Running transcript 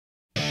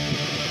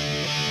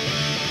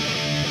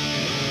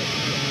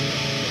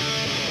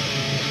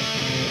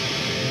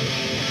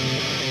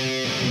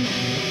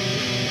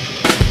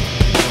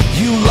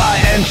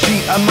and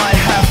cheat, I might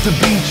have to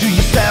beat you.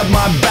 You stab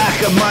my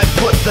back, I might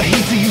put the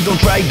heat to you. Don't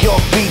drag your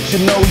feet, you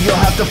know you'll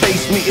have to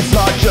face me. It's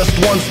not just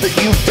once that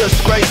you've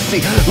disgraced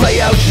me. Lay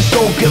out your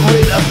soul, get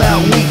rid of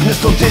that weakness.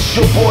 Don't dish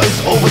your boys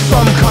over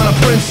some kind of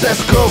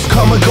princess. Girls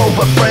come and go,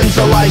 but friends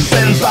are life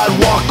sentence. I'd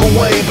walk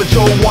away, but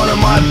you're one of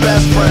my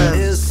best friends.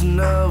 There's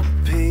no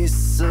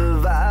piece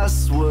of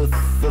ass worth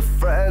the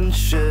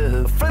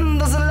friendship. A friend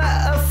doesn't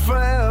let a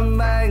friend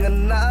bang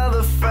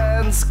another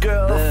friend's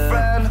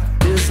girlfriend.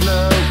 There's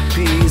no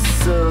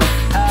piece of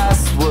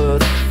ass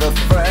worth the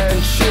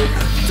friendship.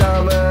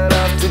 Dumb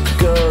enough to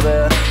go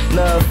there,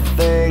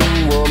 nothing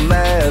will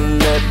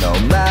mend it. No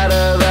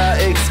matter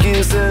the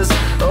excuses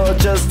or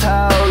just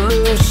how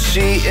loose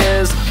she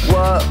is,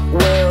 what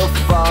will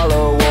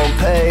follow won't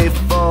pay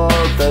for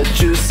the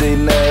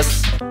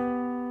juiciness.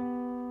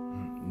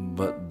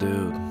 But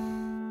dude,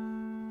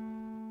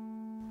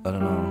 I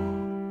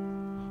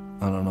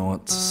don't know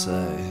what to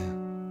say.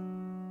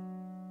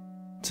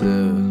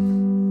 Dude,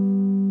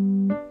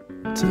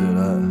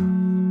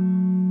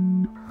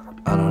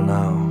 I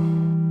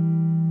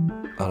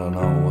don't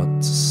know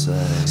what to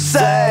say.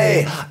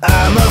 Say,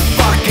 I'm a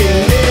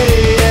fucking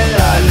idiot,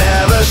 I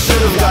never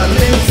should have gotten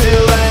into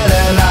it,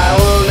 and I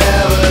will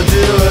never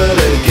do it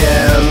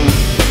again.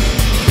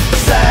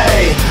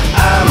 Say,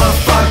 I'm a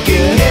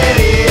fucking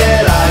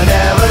idiot, I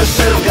never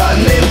should have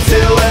gotten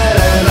into it,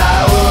 and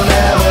I will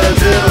never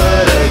do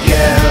it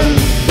again.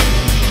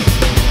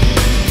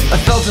 I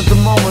felt at the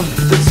moment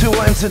the two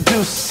were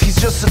introduced. He's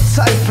just a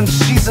type and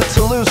she's a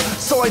Toulouse.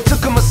 So I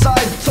took him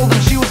aside, told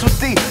him she was with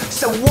D.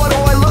 Said, what do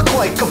I look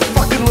like, a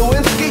fucking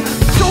Lewinsky?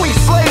 2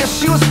 weeks later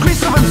she was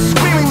greasing and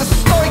screaming. The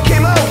story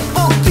came out,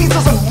 full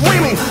details of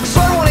reaming.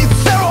 So everyone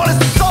hates everyone,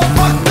 it's so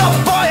fucked up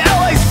by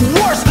LA's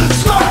worst.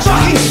 Start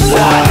talking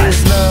slut.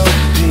 There's no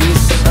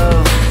piece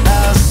of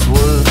ass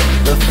worth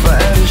the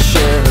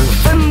friendship.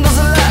 Friend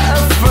doesn't let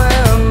a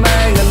friend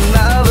bang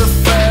another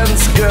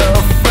friend's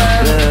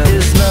girlfriend.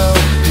 There's no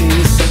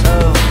piece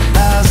of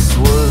ass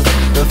worth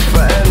the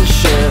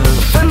friendship.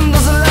 Friend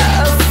doesn't let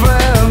a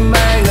friend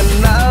bang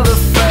another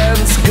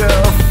friend's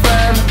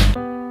girlfriend.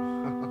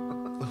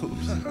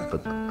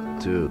 But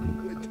dude,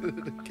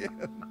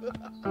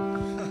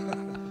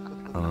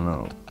 I don't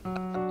know.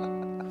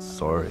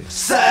 Sorry.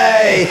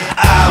 Say,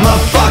 I'm a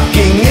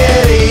fucking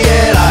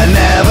idiot, I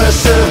never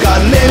should have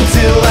gotten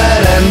into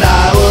it, and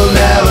I will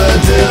never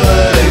do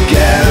it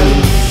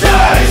again. Say,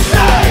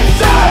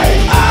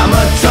 I'm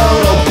a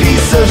total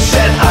piece of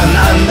shit, an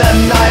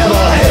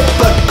undeniable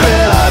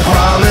hypocrite. I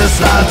promise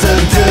not to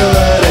do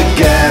it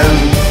again.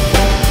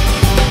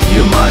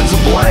 Your mind's a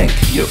blank,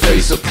 your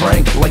face a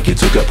prank, like you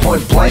took it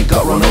point blank,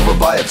 got run over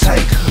by a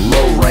tank.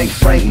 Low rank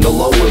Frank, no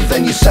lower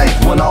than you sank.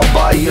 When all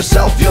by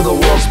yourself, you're the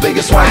world's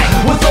biggest wank.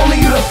 With only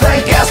you to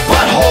thank, ass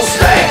butthole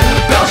stank.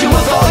 Belching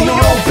with all your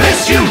own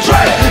piss you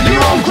drank.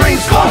 Your own green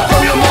scum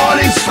from your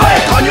morning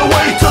spank. On your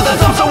way to the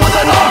dumpster with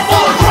an arm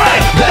full of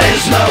crank. There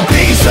is no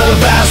piece of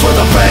ass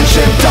with a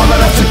friendship dumb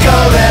enough to go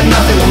there,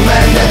 nothing will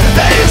mend it.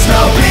 There is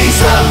no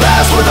piece of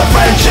ass with a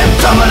friendship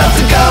dumb enough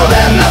to go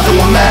there, nothing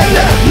will mend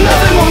it.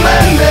 Nothing will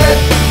mend it.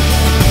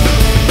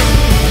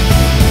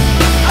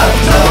 I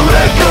don't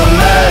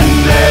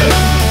recommend it.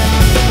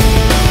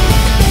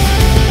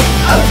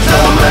 I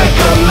don't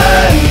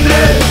recommend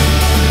it.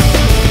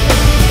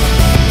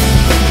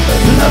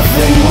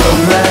 Nothing will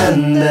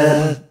mend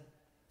it.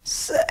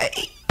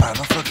 Say, I'm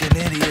a fucking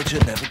idiot,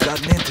 should never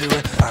gotten into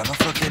it. I'm a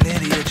fucking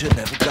idiot, should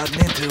never gotten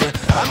into it.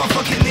 I'm a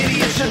fucking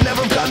idiot, should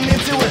never gotten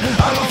into it.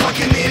 I'm a